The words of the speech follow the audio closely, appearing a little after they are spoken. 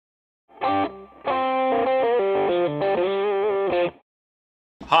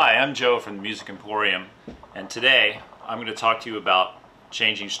Hi, I'm Joe from the Music Emporium, and today I'm going to talk to you about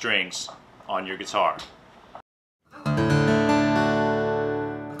changing strings on your guitar. A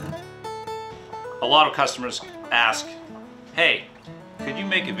lot of customers ask, hey, could you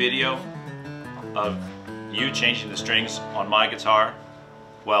make a video of you changing the strings on my guitar?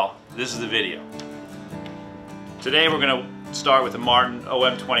 Well, this is the video. Today we're going to start with the Martin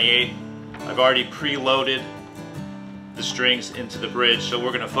OM28. I've already preloaded the strings into the bridge, so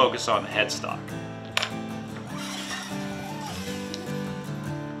we're going to focus on the headstock.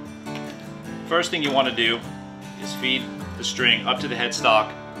 First thing you want to do is feed the string up to the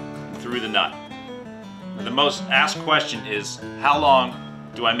headstock through the nut. Now, the most asked question is, how long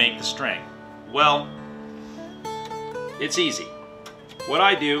do I make the string? Well, it's easy. What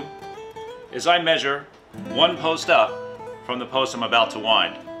I do is I measure one post up from the post I'm about to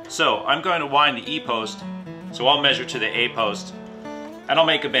wind. So I'm going to wind the E post, so I'll measure to the A post and I'll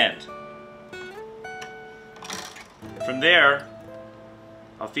make a bend. From there,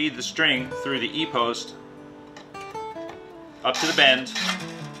 I'll feed the string through the E post up to the bend,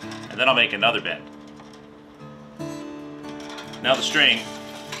 and then I'll make another bend. Now the string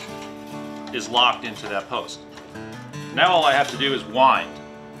is locked into that post. Now all I have to do is wind.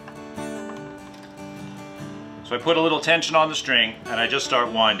 So I put a little tension on the string and I just start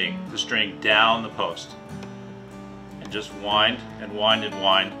winding the string down the post. And just wind and wind and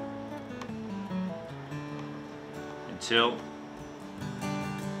wind until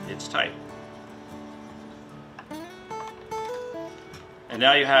it's tight. And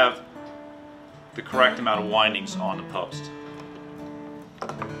now you have the correct amount of windings on the post.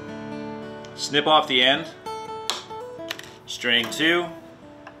 Snip off the end, string 2,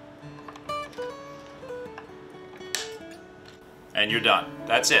 and you're done.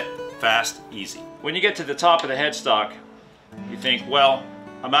 That's it. Fast, easy. When you get to the top of the headstock, you think, well,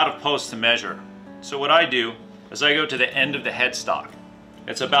 I'm out of post to measure. So what I do is I go to the end of the headstock.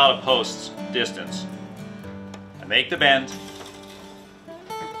 It's about a post's distance. I make the bend,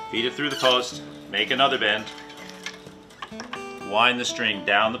 feed it through the post, make another bend, wind the string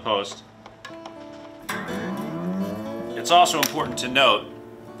down the post. It's also important to note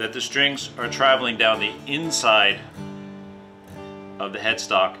that the strings are traveling down the inside of the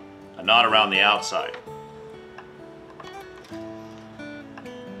headstock and not around the outside.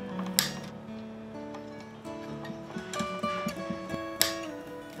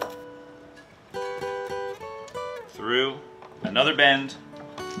 Through, another bend,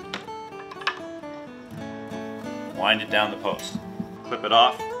 wind it down the post, clip it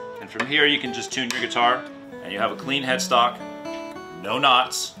off, and from here you can just tune your guitar and you have a clean headstock, no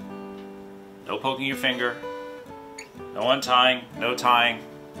knots, no poking your finger, no untying, no tying.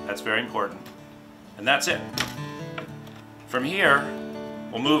 That's very important. And that's it. From here,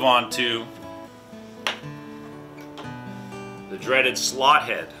 we'll move on to the dreaded slot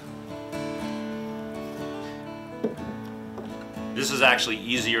head. This is actually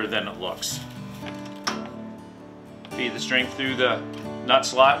easier than it looks. Feed the string through the nut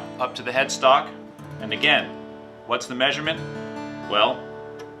slot up to the headstock. And again, what's the measurement? Well,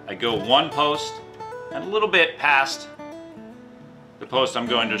 I go one post and a little bit past the post I'm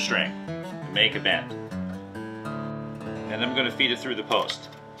going to string and make a bend. And I'm going to feed it through the post.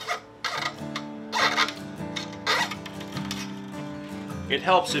 It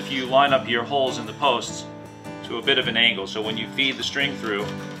helps if you line up your holes in the posts to a bit of an angle, so when you feed the string through,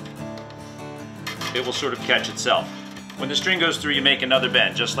 it will sort of catch itself. When the string goes through, you make another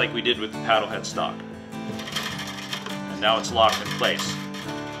bend, just like we did with the paddle headstock. And now it's locked in place.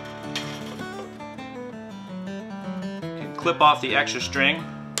 Clip off the extra string,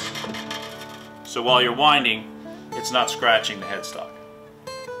 so while you're winding, it's not scratching the headstock.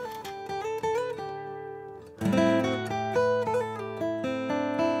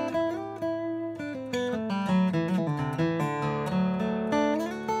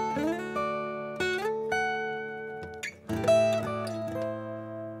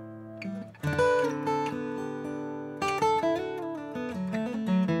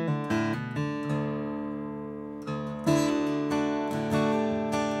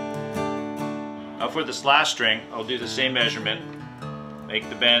 Now for this last string, I'll do the same measurement. Make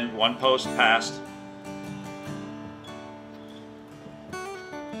the bend one post past.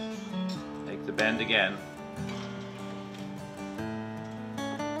 Make the bend again.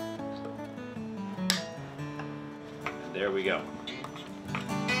 And there we go.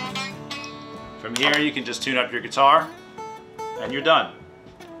 From here you can just tune up your guitar and you're done.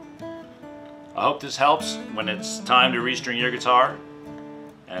 I hope this helps when it's time to restring your guitar.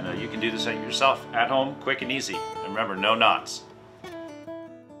 And you can do this yourself at home, quick and easy. And remember, no knots.